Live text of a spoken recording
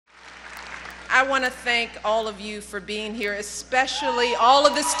I want to thank all of you for being here, especially all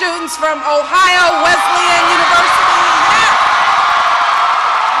of the students from Ohio Wesleyan University. Yes.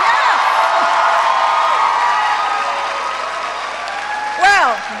 Yes.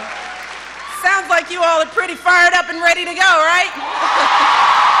 Well, sounds like you all are pretty fired up and ready to go, right?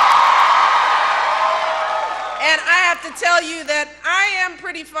 And I have to tell you that I am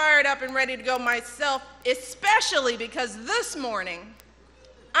pretty fired up and ready to go myself, especially because this morning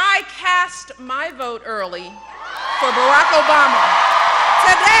I cast my vote early for Barack Obama.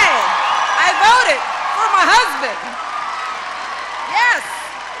 Today, I voted for my husband. Yes,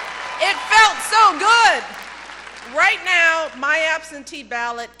 it felt so good. Right now, my absentee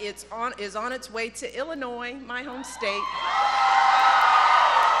ballot is on its way to Illinois, my home state,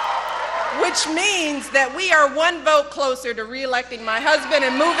 which means that we are one vote closer to re-electing my husband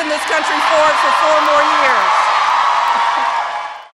and moving this country forward for 4 more years.